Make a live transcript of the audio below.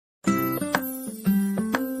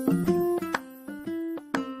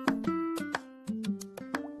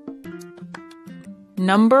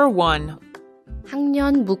Number 1.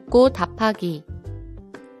 학년 묻고 답하기.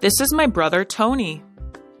 This is my brother Tony.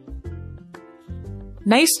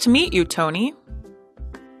 Nice to meet you, Tony.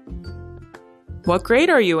 What grade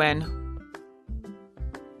are you in?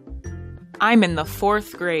 I'm in the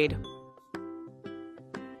 4th grade.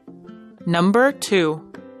 Number 2.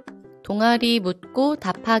 동아리 묻고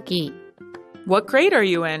답하기. What grade are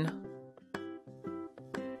you in?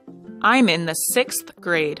 I'm in the 6th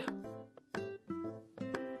grade.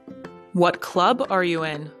 What club are you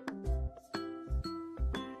in?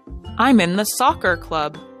 I'm in the soccer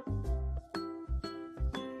club.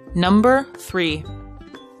 Number 3.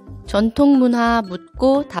 전통문화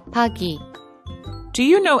묻고 답하기. Do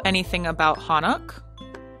you know anything about Hanuk?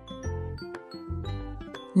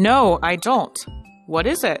 No, I don't. What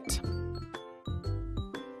is it?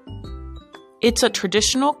 It's a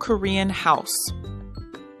traditional Korean house.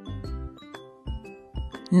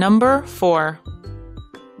 Number 4.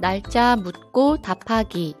 날짜 묻고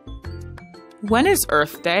답하기. When is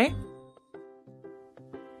Earth Day?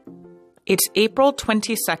 It's April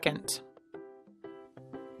 22nd.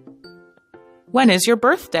 When is your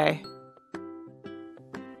birthday?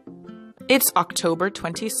 It's October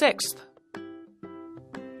 26th.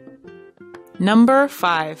 Number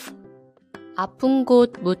 5. 아픈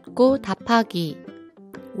곳 묻고 답하기.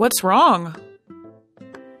 What's wrong?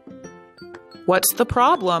 What's the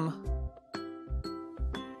problem?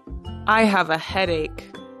 I have a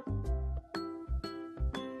headache.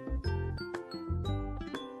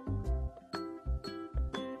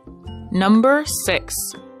 Number 6.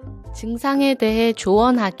 증상에 대해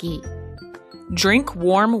조언하기. Drink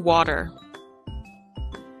warm water.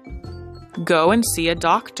 Go and see a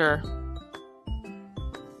doctor.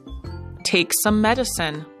 Take some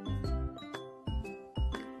medicine.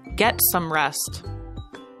 Get some rest.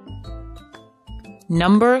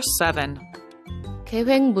 Number 7.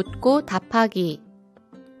 계획 묻고 답하기.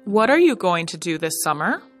 What are you going to do this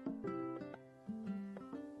summer?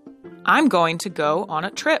 I'm going to go on a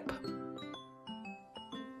trip.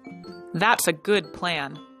 That's a good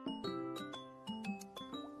plan.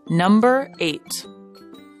 Number 8.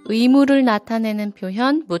 의무를 나타내는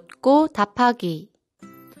표현 묻고 답하기.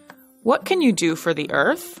 What can you do for the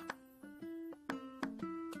earth?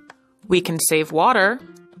 We can save water.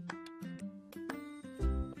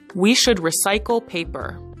 We should recycle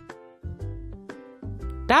paper.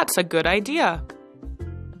 That's a good idea.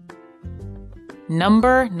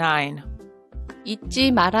 Number 9.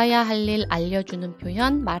 잊지 말아야 할 일 알려주는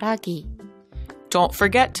표현 말하기. Don't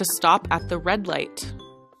forget to stop at the red light.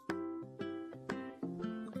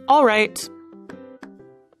 All right.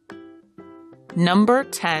 Number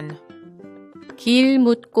 10. 길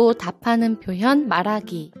묻고 답하는 표현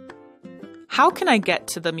말하기. How can I get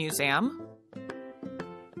to the museum?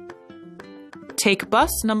 Take bus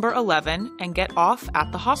number 11 and get off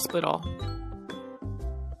at the hospital.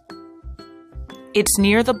 It's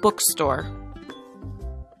near the bookstore.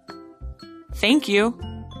 Thank you.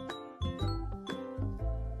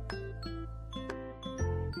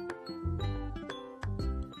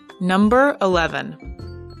 Number 11.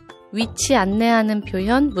 위치 안내하는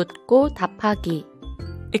표현 묻고 답하기.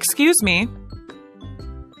 Excuse me.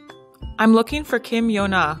 I'm looking for Kim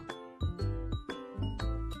Yona.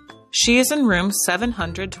 She is in room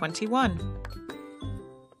 721.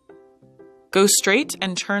 Go straight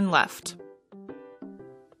and turn left.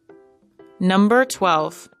 Number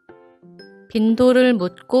 12. 빈도를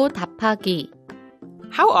묻고 답하기.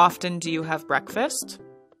 How often do you have breakfast?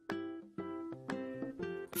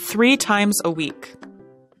 3 times a week.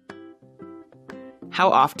 How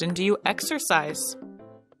often do you exercise?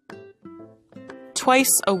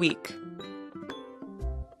 Twice a week.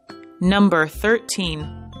 Number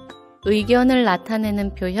 13. 의견을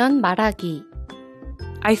나타내는 표현 말하기.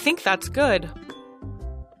 I think that's good.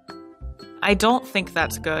 I don't think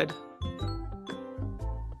that's good.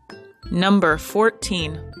 Number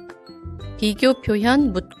 14. 비교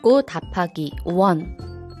표현 묻고 답하기. 1.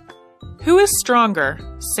 Who is stronger,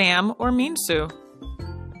 Sam or Minsu?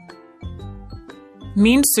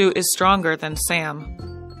 Minsu is stronger than Sam.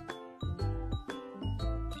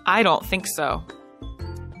 I don't think so.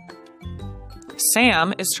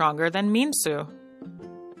 Sam is stronger than Minsu.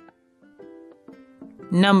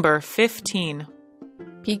 Number 15.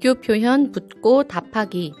 비교 표현 묻고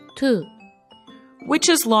답하기. 2. Which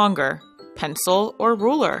is longer, pencil or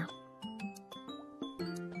ruler?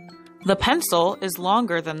 The pencil is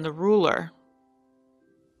longer than the ruler.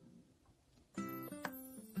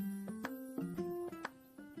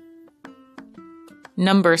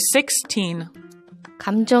 Number 16.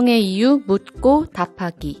 감정의 이유 묻고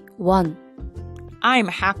답하기. 1. I'm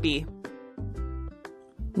happy.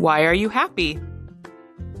 Why are you happy?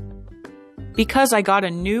 Because I got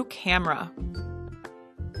a new camera.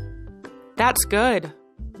 That's good.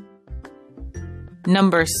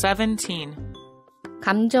 Number 17.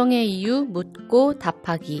 감정의 이유 묻고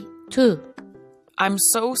답하기 2. I'm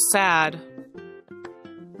so sad.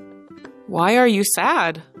 Why are you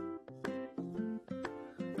sad?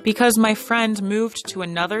 Because my friend moved to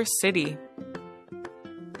another city.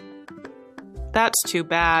 That's too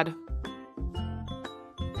bad.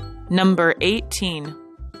 Number 18.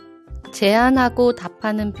 제안하고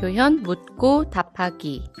답하는 표현 묻고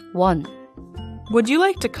답하기 1. Would you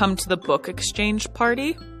like to come to the book exchange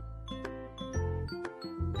party?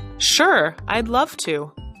 Sure, I'd love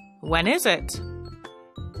to. When is it?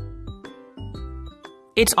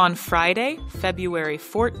 It's on Friday, February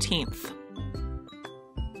 14th.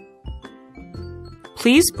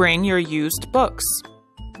 Please bring your used books.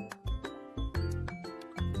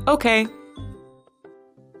 Okay.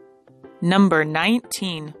 Number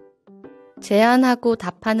 19. 제안하고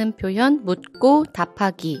답하는 표현 묻고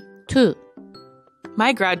답하기 2.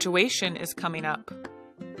 My graduation is coming up.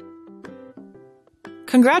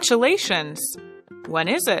 Congratulations! When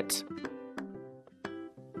is it?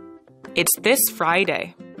 It's this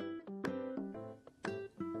Friday.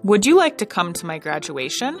 Would you like to come to my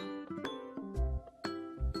graduation?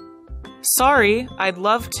 Sorry, I'd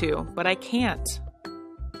love to, but I can't.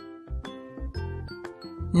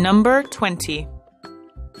 Number 20.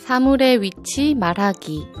 사물의 위치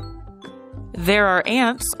말하기. There are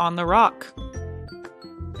ants on the rock.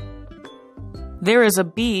 There is a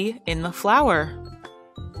bee in the flower.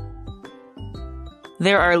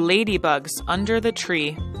 There are ladybugs under the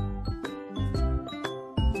tree.